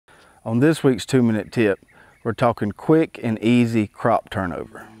On this week's 2-minute tip, we're talking quick and easy crop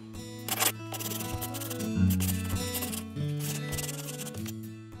turnover.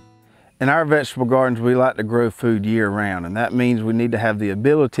 In our vegetable gardens, we like to grow food year-round, and that means we need to have the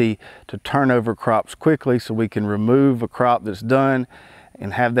ability to turn over crops quickly so we can remove a crop that's done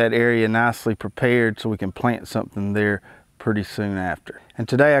and have that area nicely prepared so we can plant something there pretty soon after. And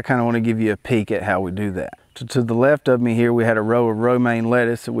today I kind of want to give you a peek at how we do that. So to the left of me here, we had a row of romaine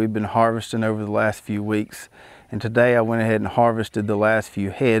lettuce that we've been harvesting over the last few weeks. And today I went ahead and harvested the last few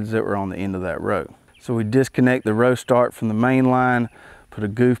heads that were on the end of that row. So we disconnect the row start from the main line, put a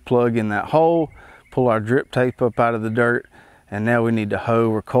goof plug in that hole, pull our drip tape up out of the dirt, and now we need to hoe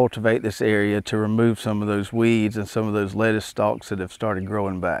or cultivate this area to remove some of those weeds and some of those lettuce stalks that have started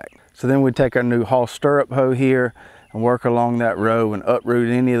growing back. So then we take our new Hoss Stirrup Hoe here and work along that row and uproot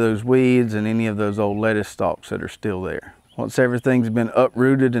any of those weeds and any of those old lettuce stalks that are still there. Once everything's been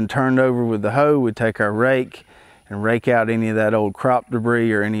uprooted and turned over with the hoe, we take our rake and rake out any of that old crop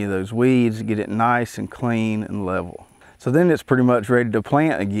debris or any of those weeds, get it nice and clean and level. So then it's pretty much ready to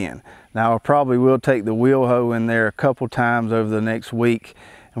plant again. Now I probably will take the wheel hoe in there a couple times over the next week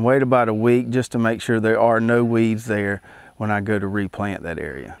and wait about a week just to make sure there are no weeds there when I go to replant that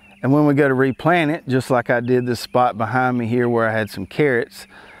area. And when we go to replant it, just like I did this spot behind me here where I had some carrots,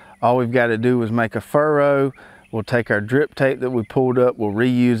 all we've got to do is make a furrow. We'll take our drip tape that we pulled up, we'll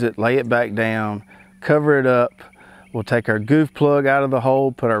reuse it, lay it back down, cover it up. We'll take our goof plug out of the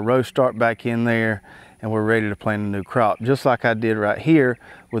hole, put our row start back in there, and we're ready to plant a new crop, just like I did right here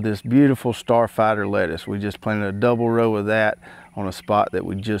with this beautiful starfighter lettuce. We just planted a double row of that on a spot that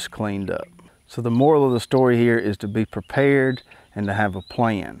we just cleaned up. So the moral of the story here is to be prepared and to have a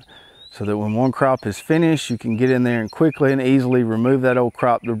plan, so that when one crop is finished, you can get in there and quickly and easily remove that old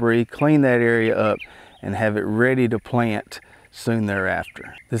crop debris, clean that area up, and have it ready to plant soon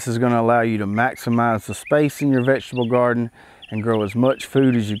thereafter. This is going to allow you to maximize the space in your vegetable garden and grow as much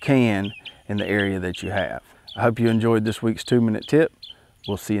food as you can in the area that you have. I hope you enjoyed this week's 2-minute tip.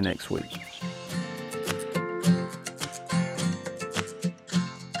 We'll see you next week.